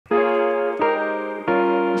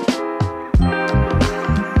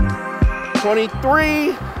23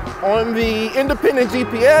 on the independent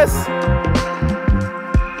GPS.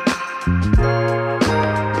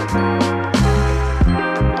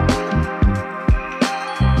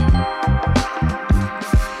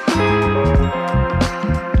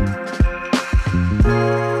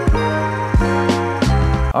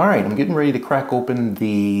 All right, I'm getting ready to crack open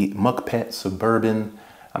the Mukkpet Suburban.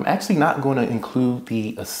 I'm actually not going to include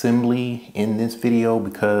the assembly in this video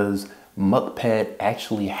because Mukkpet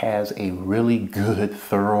actually has a really good,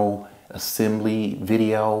 thorough assembly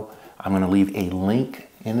video. I'm going to leave a link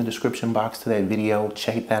in the description box to that video.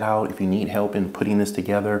 Check that out if you need help in putting this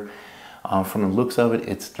together. From the looks of it,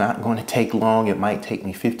 it's not going to take long. It might take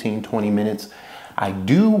me 15-20 minutes. I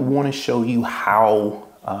do want to show you how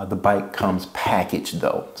the bike comes packaged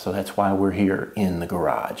though. So that's why we're here in the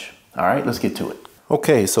garage. All right, let's get to it.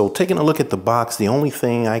 Okay, so taking a look at the box, the only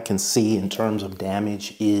thing I can see in terms of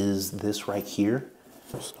damage is this right here.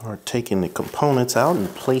 Start taking the components out and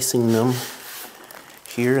placing them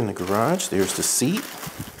here in the garage. There's the seat.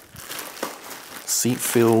 Seat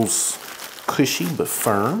feels cushy but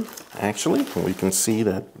firm, actually. We can see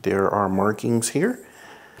that there are markings here.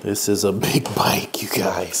 This is a big bike, you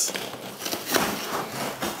guys.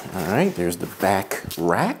 All right, there's the back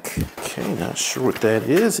rack. Okay, not sure what that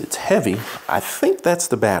is. It's heavy. I think that's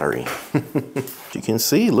the battery. You can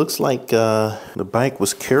see, it looks like the bike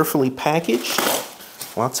was carefully packaged.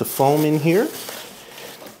 Lots of foam in here.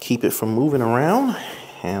 Keep it from moving around.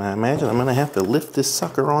 And I imagine I'm gonna have to lift this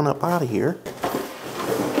sucker on up out of here.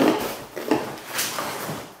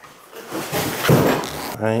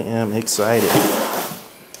 I am excited.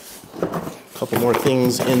 A couple more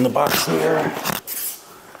things in the box here.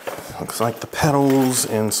 Looks like the pedals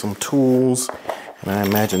and some tools, and I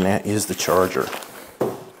imagine that is the charger. All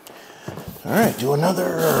right, do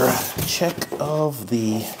another check of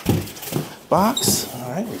the box. All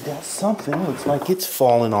right, we got something. Looks like it's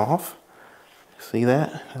falling off. See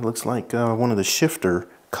that? It looks like one of the shifter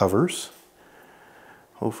covers.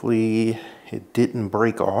 Hopefully it didn't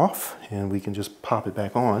break off and we can just pop it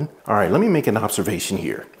back on. All right, let me make an observation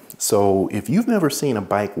here. So if you've never seen a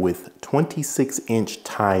bike with 26-inch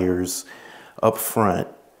tires up front,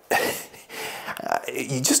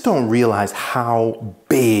 you just don't realize how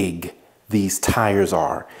big these tires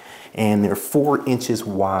are. And they're 4 inches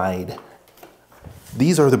wide.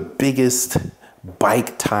 These are the biggest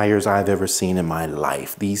bike tires I've ever seen in my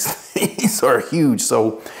life. These are huge.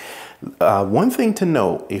 So one thing to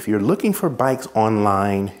note, if you're looking for bikes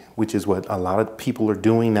online, which is what a lot of people are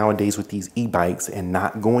doing nowadays with these e-bikes and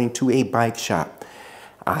not going to a bike shop,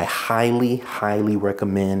 I highly, highly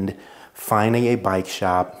recommend finding a bike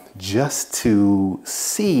shop just to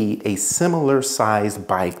see a similar sized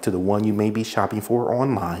bike to the one you may be shopping for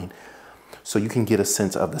online so you can get a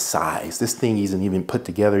sense of the size. This thing isn't even put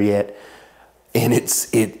together yet and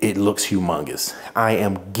it looks humongous. I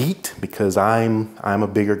am geeked because I'm a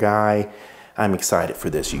bigger guy. I'm excited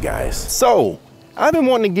for this, you guys. So I've been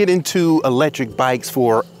wanting to get into electric bikes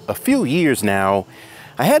for a few years now.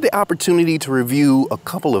 I had the opportunity to review a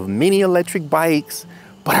couple of mini electric bikes,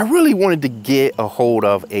 but I really wanted to get a hold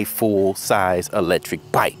of a full-size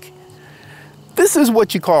electric bike. This is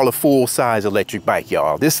what you call a full-size electric bike,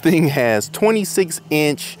 y'all. This thing has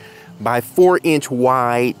 26-inch by 4-inch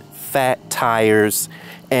wide fat tires,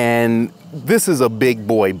 and this is a big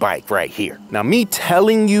boy bike right here. Now, me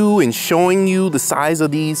telling you and showing you the size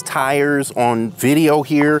of these tires on video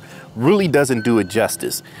here really doesn't do it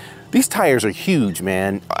justice. These tires are huge,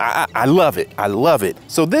 man. I love it. I love it.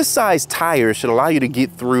 So this size tire should allow you to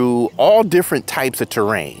get through all different types of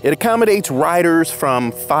terrain. It accommodates riders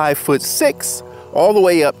from 5'6" all the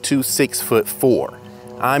way up to 6'4".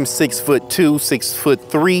 I'm 6'2",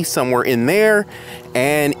 6'3", somewhere in there,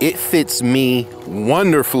 and it fits me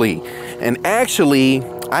wonderfully. And actually,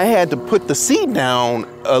 I had to put the seat down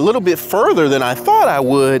a little bit further than I thought I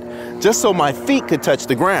would, just so my feet could touch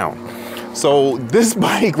the ground. So this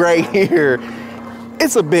bike right here,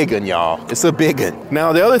 it's a big one, y'all. It's a big one.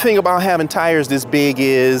 Now, the other thing about having tires this big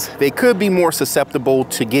is they could be more susceptible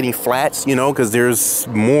to getting flats, you know, because there's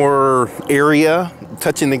more area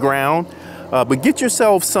touching the ground. But get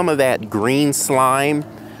yourself some of that green slime.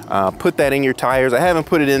 Put that in your tires. I haven't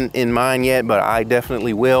put it in mine yet, but I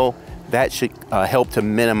definitely will. That should help to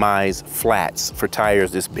minimize flats for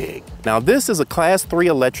tires this big. Now, this is a Class 3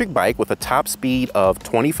 electric bike with a top speed of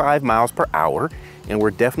 25 miles per hour, and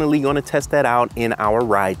we're definitely going to test that out in our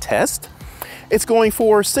ride test. It's going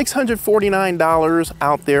for $649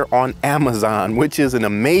 out there on Amazon, which is an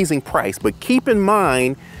amazing price, but keep in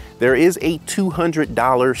mind, there is a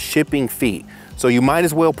 $200 shipping fee. So you might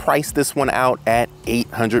as well price this one out at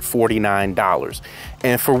 $849.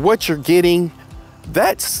 And for what you're getting,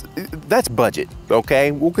 that's budget,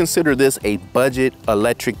 okay? We'll consider this a budget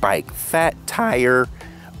electric bike, fat tire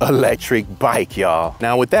electric bike, y'all.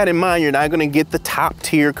 Now with that in mind, you're not gonna get the top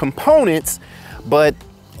tier components, but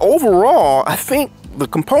overall, I think the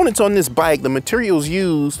components on this bike, the materials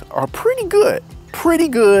used are pretty good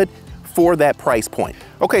for that price point.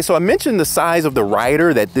 Okay, so I mentioned the size of the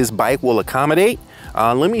rider that this bike will accommodate.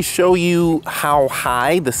 Let me show you how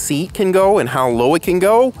high the seat can go and how low it can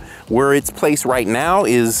go. Where it's placed right now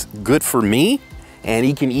is good for me, and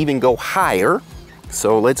you can even go higher.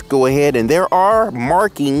 So let's go ahead, and there are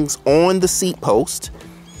markings on the seat post.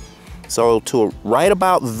 So to right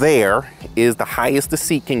about there is the highest the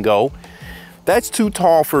seat can go. That's too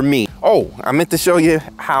tall for me. Oh, I meant to show you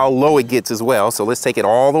how low it gets as well. So let's take it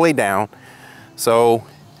all the way down. So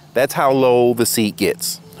that's how low the seat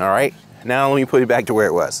gets, all right? Now let me put it back to where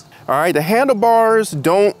it was. All right, the handlebars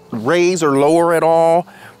don't raise or lower at all,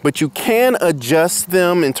 but you can adjust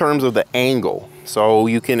them in terms of the angle. So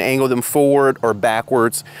you can angle them forward or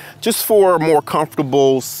backwards just for a more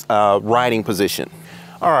comfortable riding position.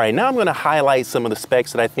 All right, now I'm gonna highlight some of the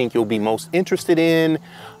specs that I think you'll be most interested in.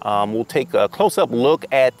 We'll take a close-up look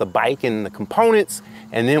at the bike and the components,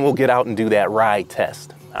 and then we'll get out and do that ride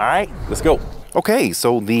test. All right, let's go. Okay,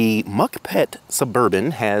 so the Mukkpet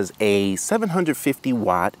Suburban has a 750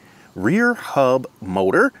 watt rear hub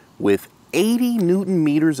motor with 80 Newton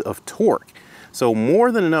meters of torque. So more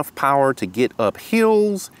than enough power to get up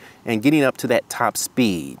hills and getting up to that top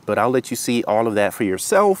speed. But I'll let you see all of that for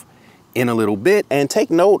yourself in a little bit. And take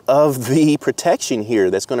note of the protection here.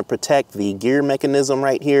 That's going to protect the gear mechanism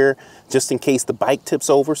right here, just in case the bike tips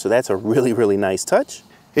over. So that's a really, really nice touch.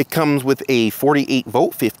 It comes with a 48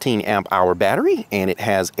 volt, 15 amp hour battery, and it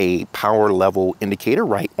has a power level indicator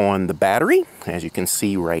right on the battery, as you can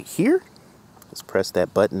see right here. Just press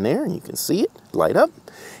that button there and you can see it light up.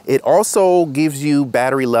 It also gives you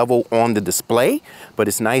battery level on the display, but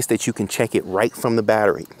it's nice that you can check it right from the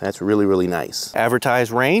battery. That's really, really nice.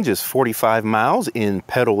 Advertised range is 45 miles in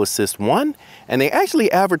pedal assist 1, and they actually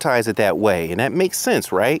advertise it that way, and that makes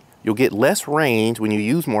sense, right? You'll get less range when you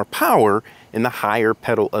use more power in the higher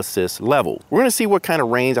pedal assist level. We're gonna see what kind of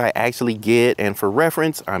range I actually get, and for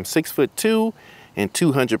reference, I'm 6'2" and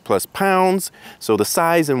 200 plus pounds. So the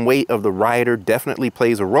size and weight of the rider definitely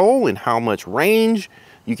plays a role in how much range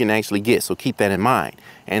you can actually get. So keep that in mind.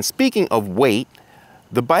 And speaking of weight,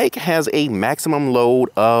 the bike has a maximum load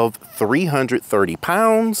of 330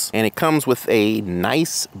 pounds, and it comes with a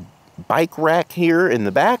nice bike rack here in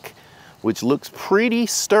the back, which looks pretty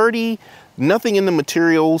sturdy. Nothing in the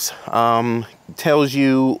materials tells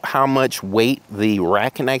you how much weight the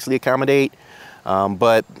rack can actually accommodate.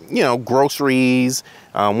 But, you know, groceries,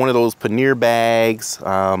 one of those pannier bags,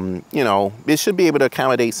 you know, it should be able to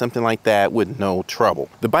accommodate something like that with no trouble.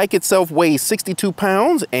 The bike itself weighs 62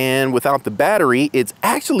 pounds, and without the battery, it's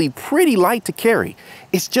actually pretty light to carry.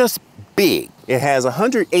 It's just big. It has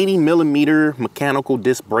 180 millimeter mechanical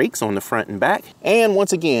disc brakes on the front and back. And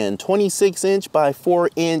once again, 26" by 4"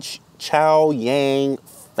 Chow Yang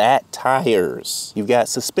fat tires. You've got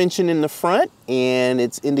suspension in the front, and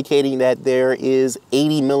it's indicating that there is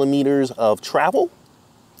 80 millimeters of travel.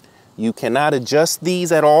 You cannot adjust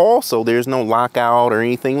these at all, so there's no lockout or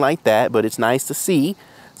anything like that, but it's nice to see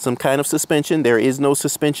some kind of suspension. There is no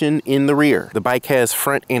suspension in the rear. The bike has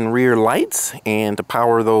front and rear lights, and to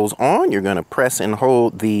power those on, you're gonna press and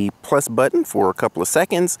hold the plus button for a couple of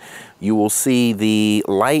seconds. You will see the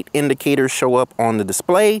light indicators show up on the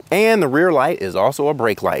display, and the rear light is also a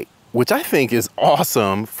brake light, which I think is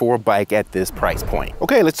awesome for a bike at this price point.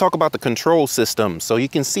 Okay, let's talk about the control system. So you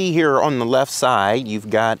can see here on the left side, you've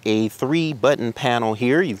got a 3-button panel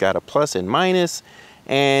here. You've got a plus and minus,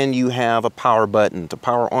 and you have a power button to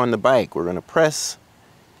power on the bike. We're gonna press,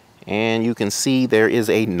 and you can see there is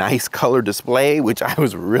a nice color display, which I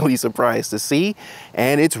was really surprised to see.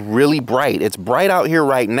 And it's really bright. It's bright out here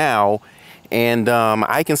right now, and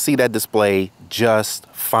I can see that display just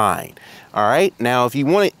fine. All right, now if you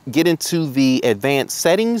want to get into the advanced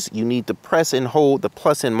settings, you need to press and hold the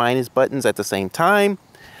plus and minus buttons at the same time.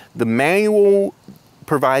 The manual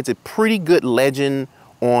provides a pretty good legend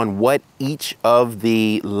on what each of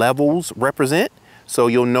the levels represent, so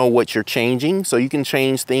you'll know what you're changing. So you can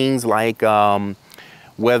change things like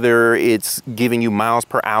whether it's giving you miles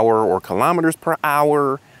per hour or kilometers per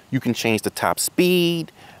hour. You can change the top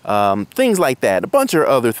speed, things like that. A bunch of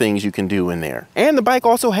other things you can do in there. And the bike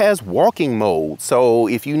also has walking mode. So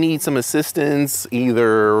if you need some assistance,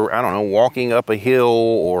 either, I don't know, walking up a hill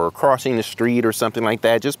or crossing the street or something like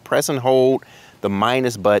that, just press and hold the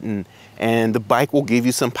minus button and the bike will give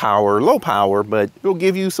you some power, low power, but it'll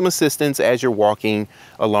give you some assistance as you're walking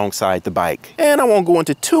alongside the bike. And I won't go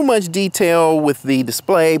into too much detail with the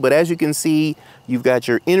display, but as you can see, you've got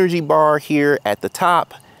your energy bar here at the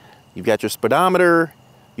top. You've got your speedometer,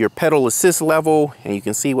 your pedal assist level, and you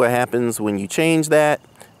can see what happens when you change that.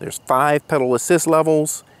 There's 5 pedal assist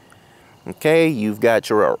levels. Okay, you've got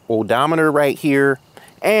your odometer right here.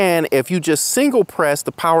 And if you just single press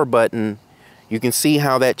the power button, you can see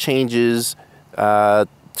how that changes to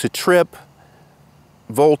trip,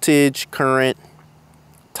 voltage, current,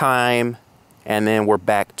 time, and then we're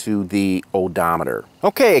back to the odometer.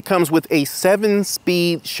 Okay, it comes with a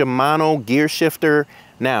 7-speed Shimano gear shifter.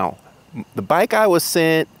 Now, the bike I was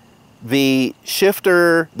sent, the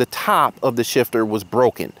shifter, the top of the shifter was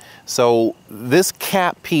broken. So this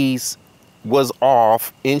cap piece was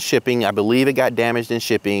off in shipping. I believe it got damaged in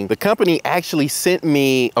shipping. The company actually sent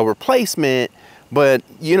me a replacement, but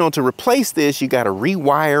you know, to replace this, you got to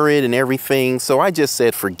rewire it and everything. So I just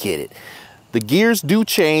said, forget it. The gears do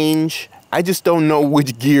change. I just don't know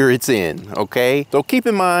which gear it's in, okay? So keep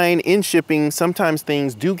in mind, in shipping, sometimes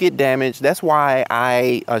things do get damaged. That's why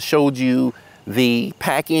I showed you the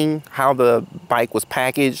packing, how the bike was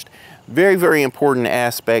packaged. Very, very important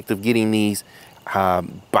aspect of getting these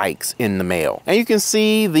bikes in the mail. And you can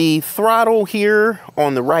see the throttle here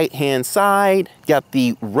on the right hand side. Got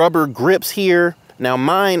the rubber grips here. Now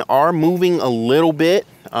mine are moving a little bit.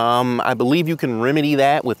 I believe you can remedy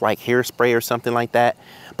that with like hairspray or something like that.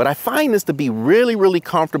 But I find this to be really, really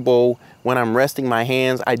comfortable when I'm resting my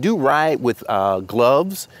hands. I do ride with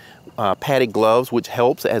gloves, padded gloves, which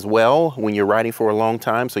helps as well when you're riding for a long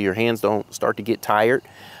time so your hands don't start to get tired.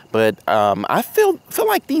 But I feel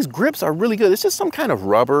like these grips are really good. It's just some kind of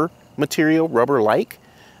rubber material, rubber-like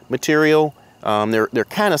material. They're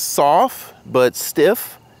kind of soft but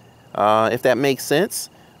stiff, if that makes sense.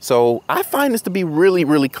 So I find this to be really,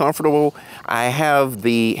 really comfortable. I have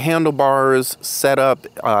the handlebars set up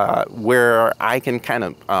where I can kind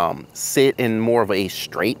of sit in more of a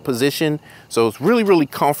straight position. So it's really, really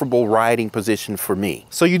comfortable riding position for me.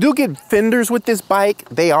 So you do get fenders with this bike.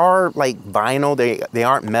 They are like vinyl, they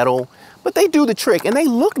aren't metal, but they do the trick and they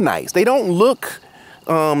look nice. They don't look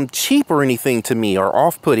cheap or anything to me or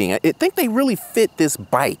off-putting. I think they really fit this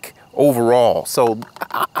bike overall. So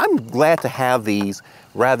I'm glad to have these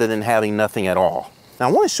rather than having nothing at all. Now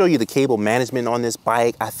I want to show you the cable management on this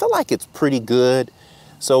bike. I feel like it's pretty good.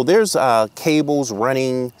 So there's cables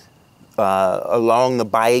running along the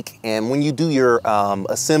bike, and when you do your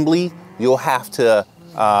assembly, you'll have to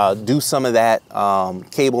do some of that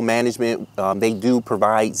cable management. They do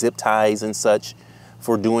provide zip ties and such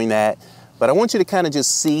for doing that. But I want you to kind of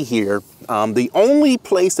just see here. The only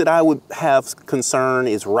place that I would have concern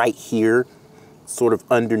is right here, sort of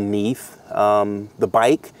underneath the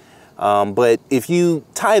bike. But if you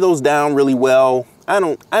tie those down really well, I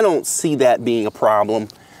don't see that being a problem.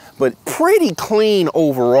 But pretty clean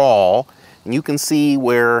overall. And you can see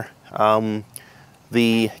where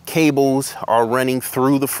the cables are running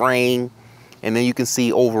through the frame, and then you can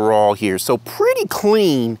see overall here. So pretty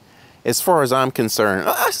clean as far as I'm concerned.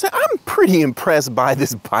 I'm pretty impressed by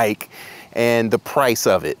this bike and the price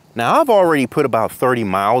of it. Now I've already put about 30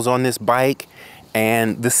 miles on this bike,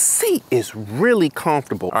 and the seat is really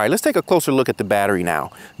comfortable. All right, let's take a closer look at the battery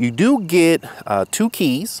now. You do get 2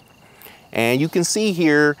 keys, and you can see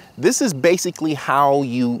here, this is basically how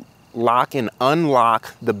you lock and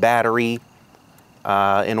unlock the battery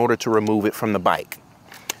in order to remove it from the bike.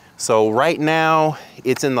 So right now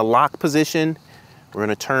it's in the lock position. We're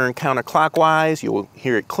gonna turn counterclockwise. You'll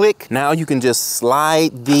hear it click. Now you can just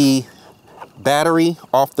slide the battery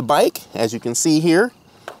off the bike, as you can see here,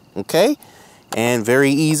 okay? And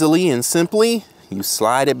very easily and simply, you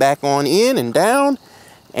slide it back on in and down,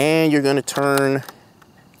 and you're gonna turn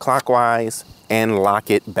clockwise and lock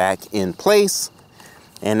it back in place,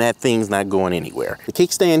 and that thing's not going anywhere. The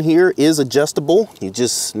kickstand here is adjustable. You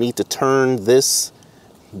just need to turn this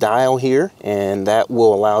dial here, and that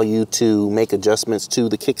will allow you to make adjustments to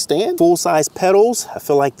the kickstand. Full-size pedals, I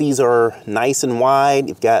feel like these are nice and wide.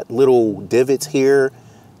 You've got little divots here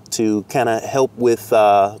to kind of help with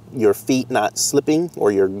your feet not slipping,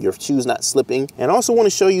 or your shoes not slipping. And I also want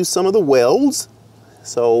to show you some of the welds,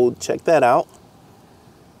 so check that out.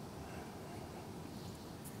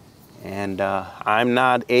 And I'm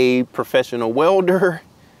not a professional welder.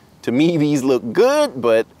 To me, these look good,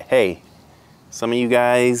 but hey, some of you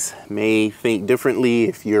guys may think differently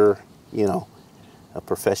if you're, you know, a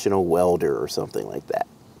professional welder or something like that.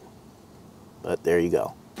 But there you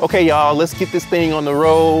go. Okay, y'all, let's get this thing on the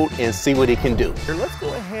road and see what it can do. Let's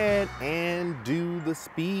go ahead and do the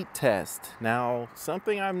speed test. Now,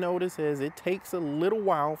 something I've noticed is it takes a little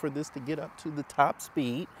while for this to get up to the top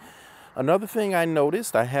speed. Another thing I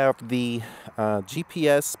noticed, I have the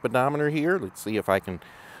GPS speedometer here. Let's see if I can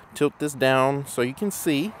tilt this down so you can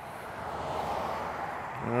see.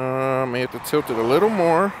 I may have to tilt it a little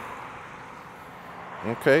more.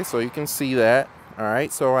 Okay, so you can see that. All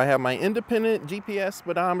right, so I have my independent GPS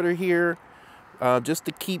speedometer here just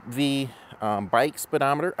to keep the bike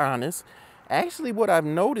speedometer honest. Actually, what I've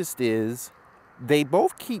noticed is they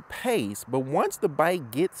both keep pace, but once the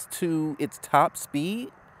bike gets to its top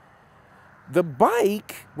speed, the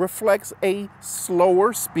bike reflects a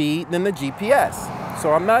slower speed than the GPS.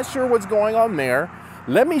 So I'm not sure what's going on there.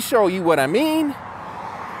 Let me show you what I mean.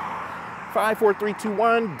 5, 4, 3, 2,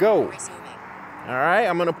 1, go. All right,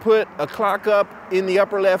 I'm gonna put a clock up in the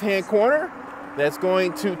upper left-hand corner. That's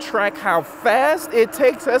going to track how fast it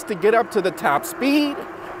takes us to get up to the top speed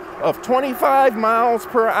of 25 miles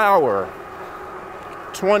per hour.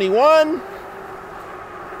 21,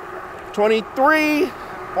 23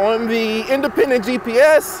 on the independent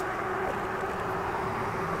GPS,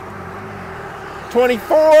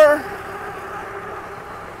 24,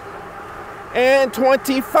 and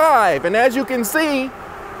 25. And as you can see,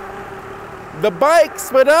 the bike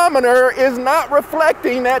speedometer is not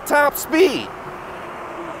reflecting that top speed.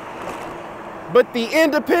 But the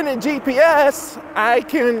independent GPS, I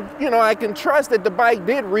can trust that the bike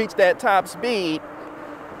did reach that top speed.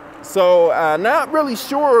 So not really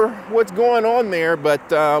sure what's going on there,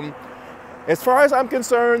 but as far as I'm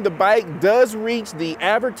concerned, the bike does reach the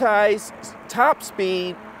advertised top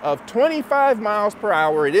speed of 25 miles per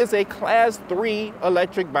hour. It is a class 3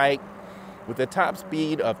 electric bike with a top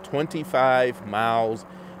speed of 25 miles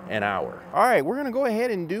an hour. All right, we're gonna go ahead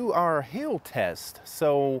and do our hill test.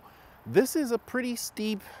 So this is a pretty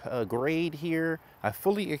steep grade here. I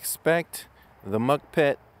fully expect the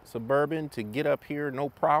Mukkpet Suburban to get up here no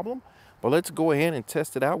problem, but let's go ahead and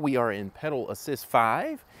test it out. We are in pedal assist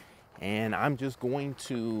 5, and I'm just going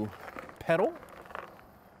to pedal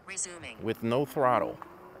with no throttle.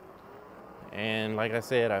 And like I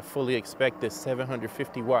said, I fully expect this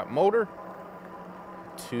 750 watt motor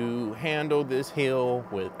to handle this hill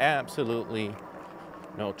with absolutely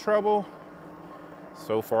no trouble.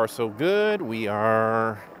 So far so good. We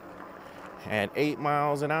are at 8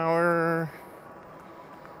 miles an hour,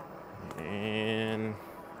 and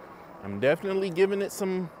I'm definitely giving it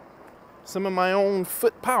some of my own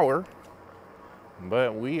foot power,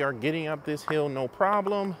 but we are getting up this hill no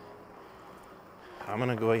problem. I'm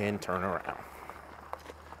gonna go ahead and turn around.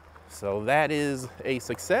 So that is a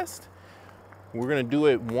success. We're gonna do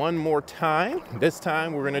it one more time. This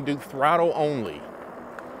time we're gonna do throttle only.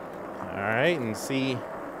 All right, and see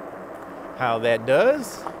how that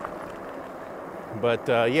does. But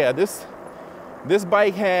yeah, this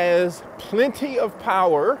bike has plenty of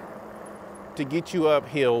power to get you up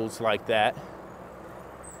hills like that.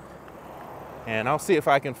 And I'll see if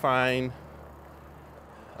I can find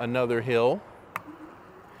another hill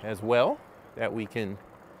as well that we can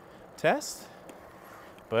test.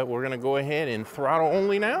 But we're gonna go ahead and throttle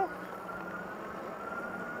only now.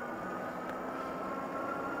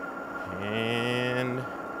 And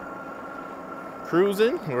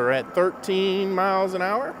cruising, we're at 13 miles an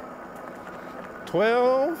hour,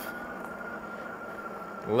 12,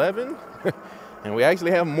 11, and we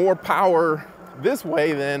actually have more power this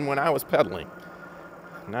way than when I was pedaling.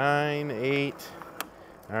 9, 8,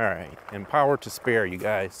 all right, and power to spare, you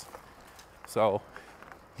guys. So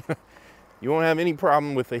you won't have any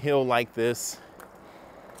problem with a hill like this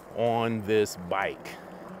on this bike.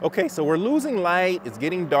 Okay, so we're losing light, it's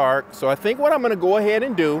getting dark. So I think what I'm gonna go ahead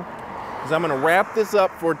and do is I'm gonna wrap this up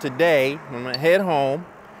for today. I'm gonna head home,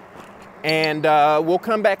 and we'll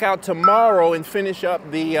come back out tomorrow and finish up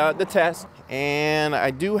the test. And I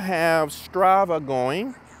do have Strava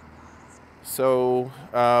going. So,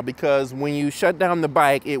 because when you shut down the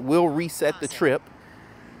bike, it will reset the trip.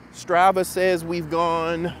 Strava says we've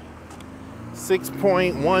gone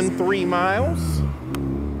 6.13 miles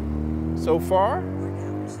so far.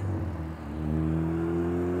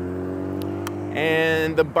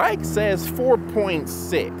 And the bike says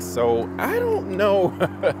 4.6. So I don't know.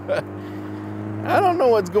 I don't know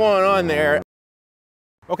what's going on there.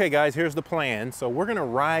 Okay guys, here's the plan. So we're gonna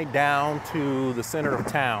ride down to the center of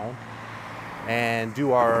town and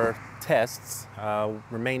do our tests,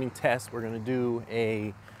 remaining tests. We're gonna do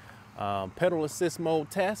a pedal assist mode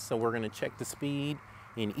test. So we're gonna check the speed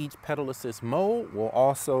in each pedal assist mode. We'll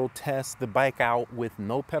also test the bike out with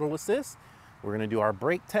no pedal assist. We're gonna do our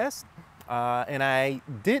brake test, And I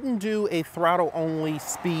didn't do a throttle only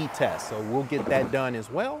speed test, so we'll get that done as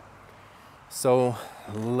well. So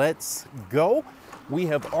let's go. We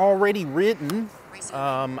have already ridden,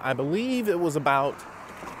 I believe it was about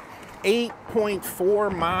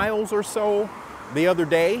 8.4 miles or so the other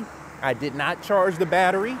day. I did not charge the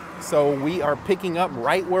battery, so we are picking up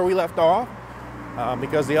right where we left off,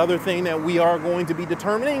 because the other thing that we are going to be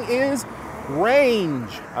determining is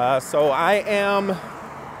range. So I am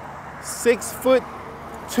 6'2",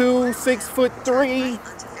 6'3",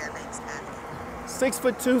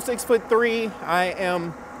 6'2", 6'3". I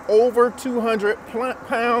am over 200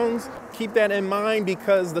 pounds. Keep that in mind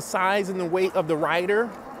because the size and the weight of the rider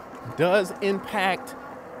does impact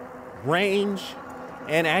range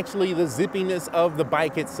and actually the zippiness of the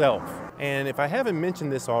bike itself. And if I haven't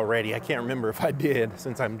mentioned this already, I can't remember if I did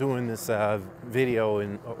since I'm doing this video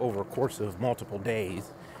over a course of multiple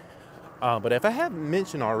days. But if I haven't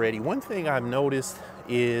mentioned already, one thing I've noticed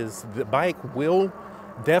is the bike will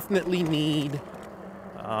definitely need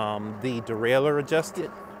the derailleur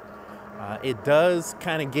adjusted. It does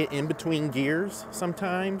kind of get in between gears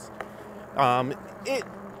sometimes. It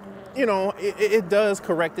does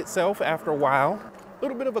correct itself after a while. A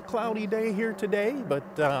little bit of a cloudy day here today, but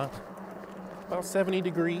about 70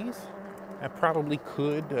 degrees. I probably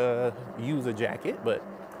could use a jacket, but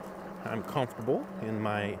I'm comfortable in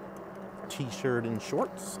my t-shirt and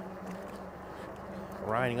shorts.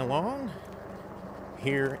 Riding along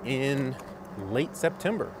here in late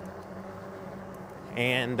September.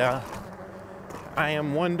 And I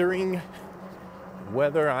am wondering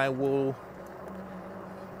whether I will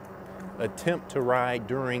attempt to ride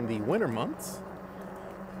during the winter months,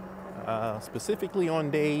 specifically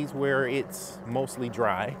on days where it's mostly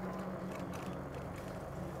dry.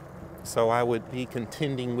 So I would be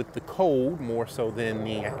contending with the cold more so than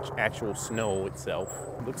the actual snow itself.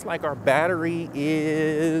 Looks like our battery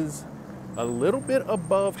is a little bit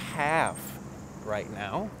above half right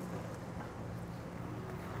now.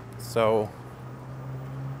 So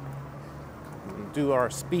we'll do our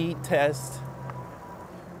speed test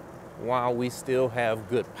while we still have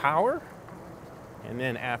good power. And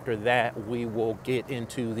then after that, we will get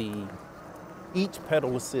into the each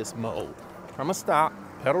pedal assist mode. From a stop,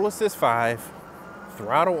 pedal assist 5,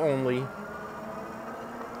 throttle only.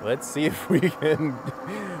 Let's see if we can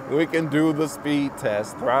do the speed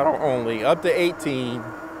test. Throttle only, up to 18.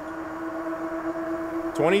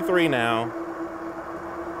 23 now.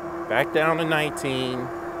 Back down to 19.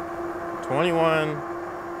 21.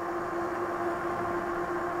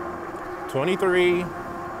 23.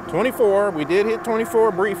 24. We did hit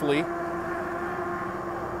 24 briefly.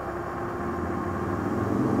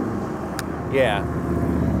 Yeah.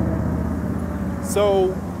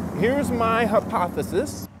 So here's my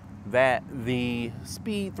hypothesis that the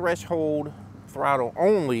speed threshold throttle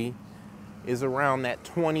only is around that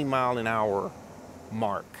 20 mile an hour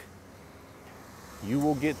mark. You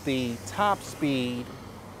will get the top speed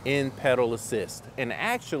in pedal assist. And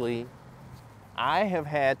actually, I have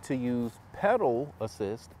had to use pedal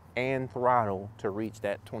assist and throttle to reach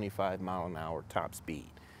that 25 mile an hour top speed.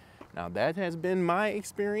 Now that has been my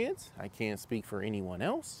experience. I can't speak for anyone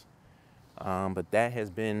else, but that has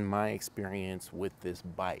been my experience with this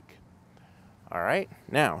bike. All right,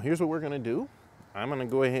 now here's what we're gonna do. I'm gonna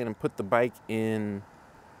go ahead and put the bike in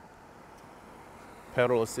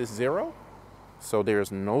pedal assist 0. So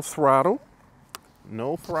there's no throttle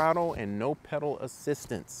and no pedal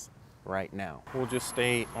assistance right now. We'll just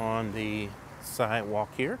stay on the sidewalk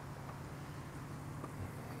here.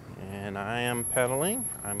 And I am pedaling.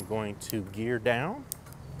 I'm going to gear down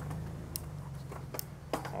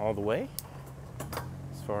all the way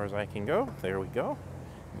as far as I can go. There we go.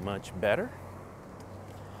 Much better.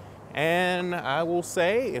 And I will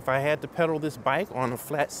say, if I had to pedal this bike on a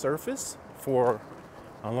flat surface for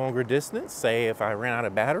a longer distance, say if I ran out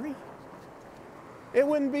of battery, it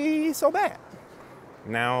wouldn't be so bad.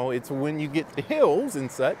 Now, it's when you get to hills and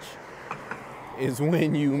such is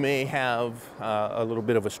when you may have a little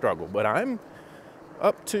bit of a struggle. But I'm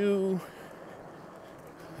up to,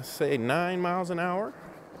 let's say, 9 miles an hour,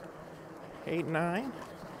 8, 9.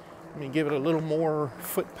 Let me give it a little more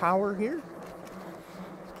foot power here.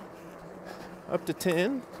 Up to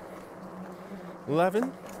 10,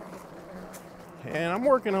 11. And I'm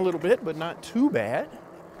working a little bit, but not too bad.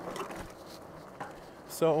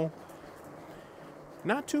 So,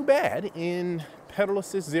 not too bad in pedal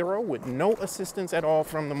assist 0 with no assistance at all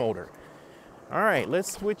from the motor. All right,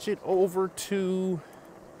 let's switch it over to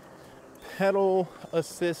pedal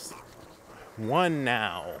assist 1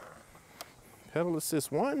 now. Pedal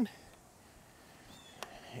assist 1.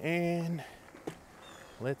 And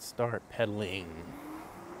let's start pedaling.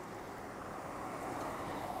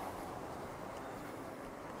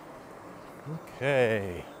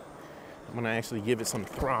 Okay, I'm gonna actually give it some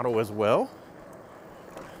throttle as well.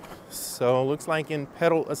 So looks like in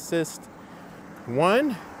pedal assist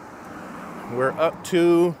 1, we're up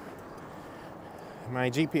to,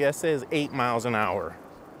 my GPS says 8 miles an hour.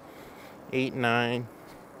 8, 9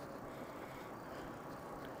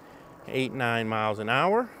 miles an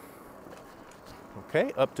hour.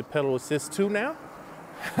 Okay, up to pedal assist 2 now.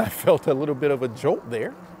 I felt a little bit of a jolt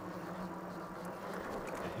there.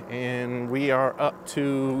 And we are up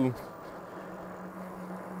to,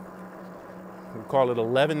 we'll call it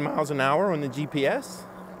 11 miles an hour on the GPS.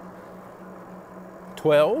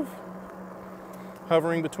 12,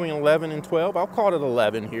 hovering between 11 and 12. I'll call it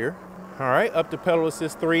 11 here. All right, up to pedal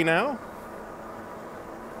assist 3 now.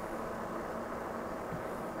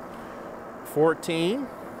 14.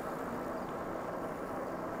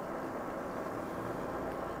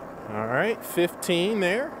 All right, 15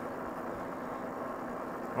 there.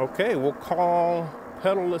 Okay, we'll call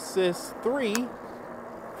pedal assist 3,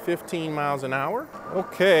 15 miles an hour.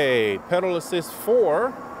 Okay, pedal assist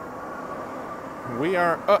 4, we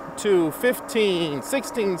are up to 15,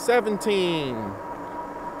 16, 17,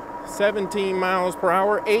 17 miles per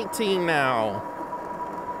hour, 18 now.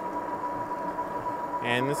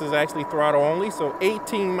 And this is actually throttle only, so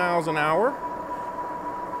 18 miles an hour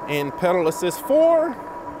in pedal assist 4.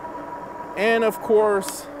 And of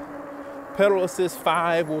course, pedal assist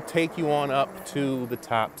 5 will take you on up to the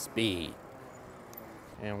top speed.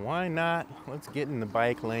 And why not? Let's get in the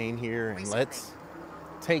bike lane here and let's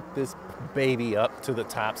take this baby up to the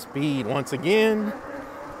top speed once again.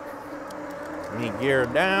 Let me gear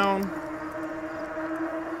down.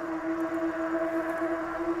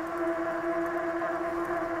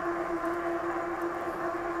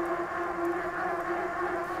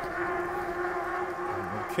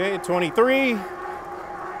 Okay, 23.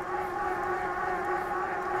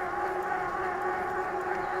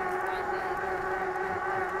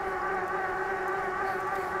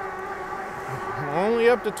 Only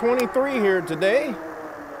up to 23 here today.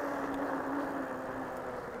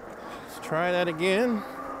 Let's try that again.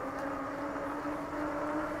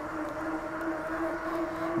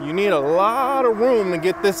 You need a lot of room to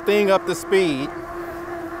get this thing up to speed.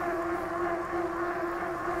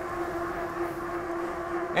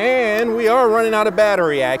 And we are running out of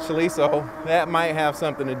battery actually, so that might have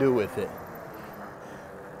something to do with it.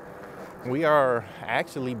 We are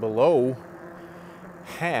actually below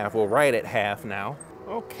half, well, right at half now.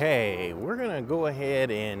 Okay, we're gonna go ahead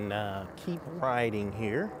and keep riding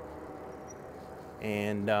here.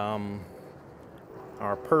 And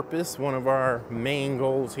our purpose, one of our main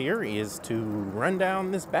goals here is to run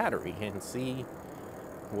down this battery and see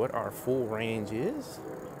what our full range is.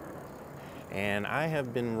 And I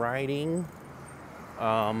have been riding,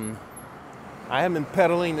 I have been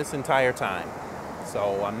pedaling this entire time.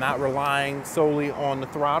 So I'm not relying solely on the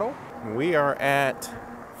throttle. We are at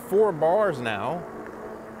 4 bars now.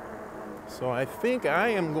 So I think I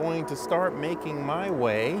am going to start making my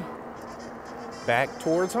way back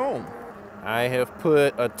towards home. I have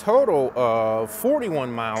put a total of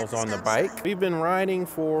 41 miles on the bike. We've been riding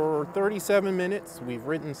for 37 minutes. We've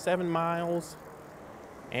ridden 7 miles.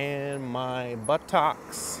 And my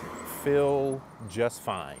buttocks feel just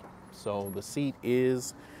fine. So the seat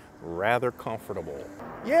is rather comfortable.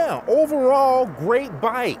 Yeah, overall, great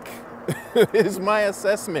bike is my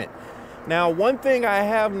assessment. Now, one thing I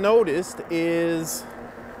have noticed is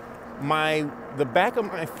the back of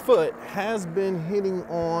my foot has been hitting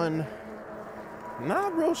on,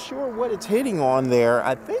 not real sure what it's hitting on there.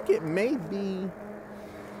 I think it may be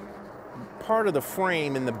part of the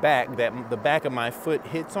frame in the back that the back of my foot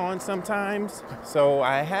hits on sometimes. So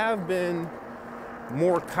I have been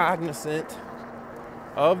more cognizant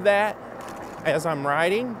of that as I'm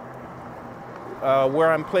riding,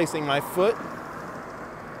 where I'm placing my foot.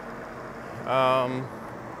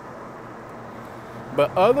 But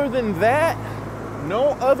other than that,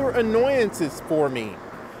 no other annoyances for me.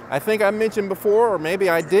 I think I mentioned before, or maybe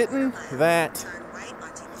I didn't, that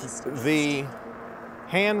the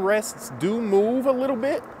hand rests do move a little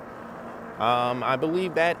bit. I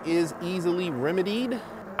believe that is easily remedied.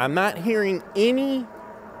 I'm not hearing any,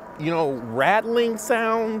 rattling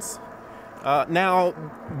sounds. Now,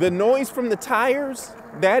 the noise from the tires,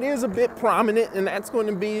 that is a bit prominent, and that's going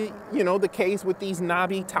to be, the case with these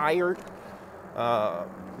knobby tires,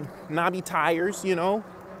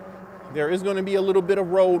 There is going to be a little bit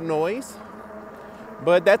of road noise,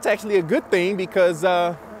 but that's actually a good thing because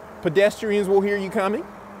pedestrians will hear you coming.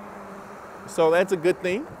 So that's a good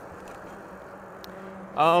thing.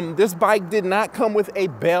 This bike did not come with a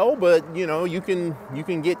bell, but you know, you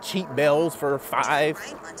can get cheap bells for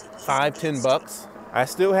 $10. I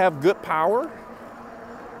still have good power.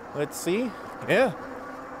 Let's see. Yeah.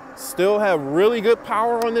 Still have really good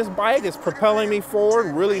power on this bike. It's propelling me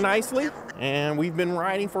forward really nicely. And we've been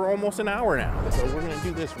riding for almost an hour now. So we're gonna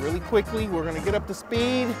do this really quickly. We're gonna get up to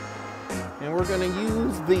speed and we're gonna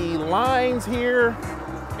use the lines here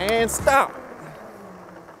and stop.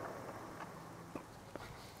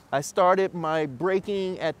 I started my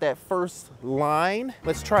braking at that first line.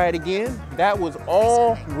 Let's try it again. That was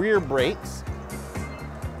all rear brakes.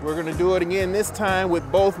 We're gonna do it again this time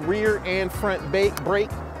with both rear and front brake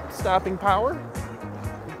stopping power.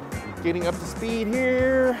 Getting up to speed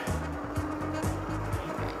here.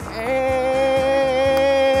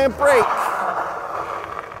 And brake.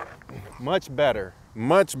 Much better,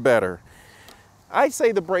 much better. I'd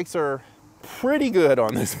say the brakes are pretty good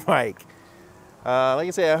on this bike. Like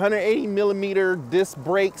I said, 180 millimeter disc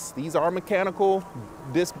brakes. These are mechanical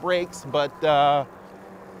disc brakes, but I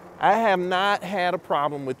have not had a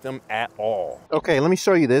problem with them at all. Okay, let me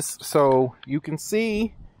show you this. So you can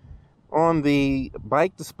see on the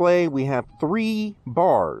bike display, we have 3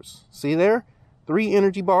 bars. See there? 3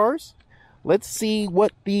 energy bars. Let's see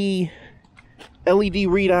what the LED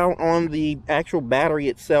readout on the actual battery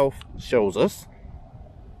itself shows us.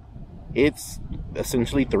 It's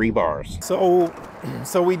essentially 3 bars. So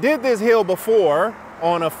we did this hill before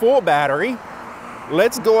on a full battery.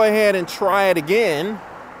 Let's go ahead and try it again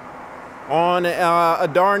on a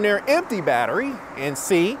darn near empty battery and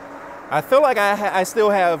see. I feel like I still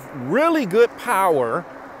have really good power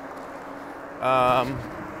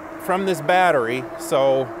from this battery,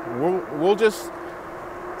 so we'll just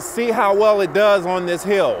see how well it does on this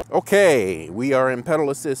hill. Okay, we are in pedal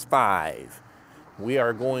assist 5. We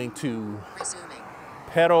are going to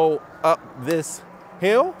pedal up this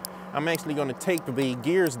hill. I'm actually going to take the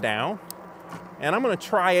gears down and I'm going to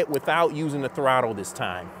try it without using the throttle this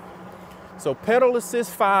time. So pedal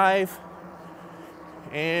assist 5,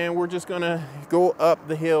 and we're just going to go up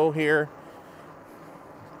the hill here.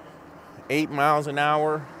 8 miles an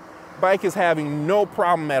hour. Bike is having no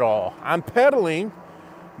problem at all. I'm pedaling,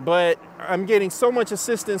 but I'm getting so much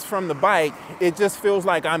assistance from the bike, it just feels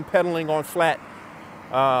like I'm pedaling on flat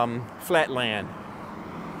land.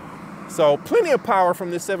 So plenty of power from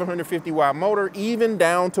this 750 watt motor, even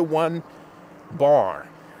down to 1 bar.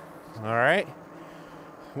 All right,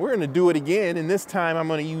 we're gonna do it again, and this time I'm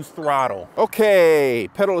gonna use throttle. Okay,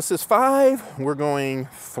 pedal assist 5, we're going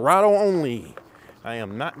throttle only. I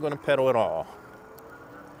am not gonna pedal at all.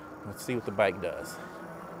 Let's see what the bike does.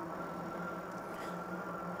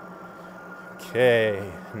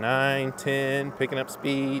 Okay, 9, 10, picking up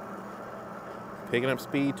speed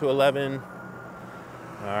to 11.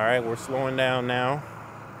 All right, we're slowing down now.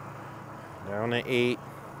 Down to 8.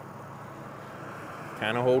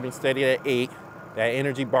 Kind of holding steady at 8. That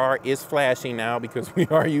energy bar is flashing now because we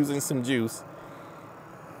are using some juice.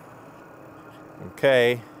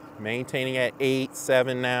 Okay, maintaining at 8,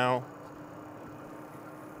 7 now.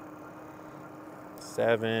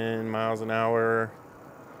 7 miles an hour.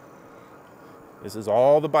 This is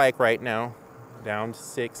all the bike right now. Down to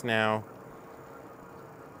 6 now.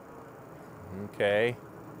 Okay.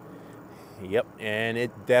 Yep, and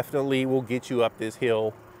it definitely will get you up this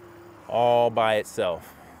hill all by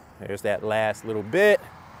itself. There's that last little bit.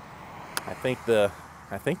 I think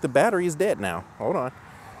the battery is dead now. Hold on.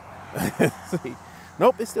 See.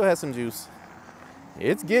 Nope, it still has some juice.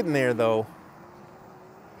 It's getting there though.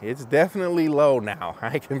 It's definitely low now.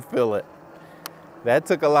 I can feel it. That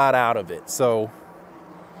took a lot out of it. So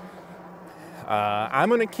I'm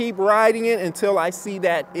gonna keep riding it until I see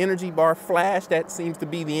that energy bar flash. That seems to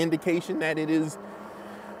be the indication that it is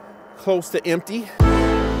close to empty.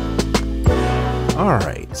 All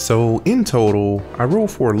right, so in total, I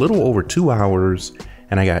rode for a little over 2 hours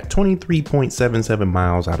and I got 23.77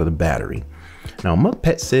 miles out of the battery. Now,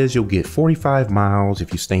 Mukkpet says you'll get 45 miles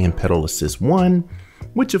if you stay in pedal assist 1,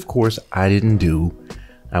 which of course I didn't do.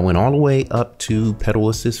 I went all the way up to pedal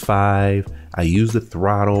assist 5, I used the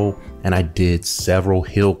throttle, and I did several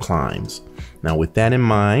hill climbs. Now with that in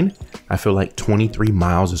mind, I feel like 23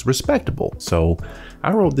 miles is respectable. So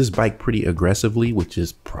I rode this bike pretty aggressively, which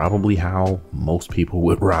is probably how most people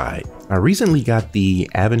would ride. I recently got the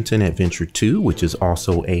Aventon Adventure 2, which is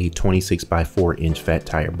also a 26x4" fat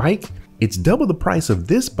tire bike. It's double the price of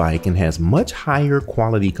this bike and has much higher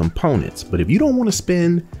quality components. But if you don't want to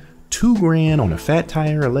spend $2 grand on a fat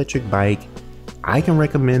tire electric bike, I can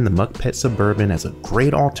recommend the Mukkpet Suburban as a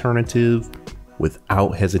great alternative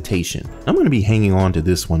without hesitation. I'm going to be hanging on to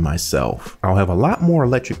this one myself. I'll have a lot more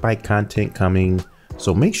electric bike content coming,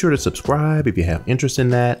 So make sure to subscribe if you have interest in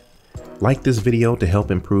that, like this video to help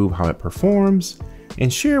improve how it performs,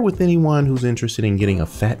 and share with anyone who's interested in getting a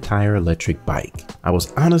fat tire electric bike. I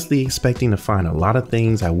was honestly expecting to find a lot of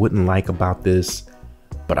things I wouldn't like about this,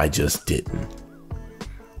 but I just didn't.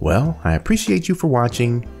 Well, I appreciate you for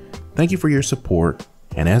watching. Thank you for your support.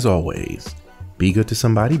 And as always, be good to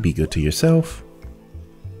somebody, be good to yourself.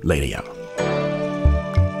 Later, y'all.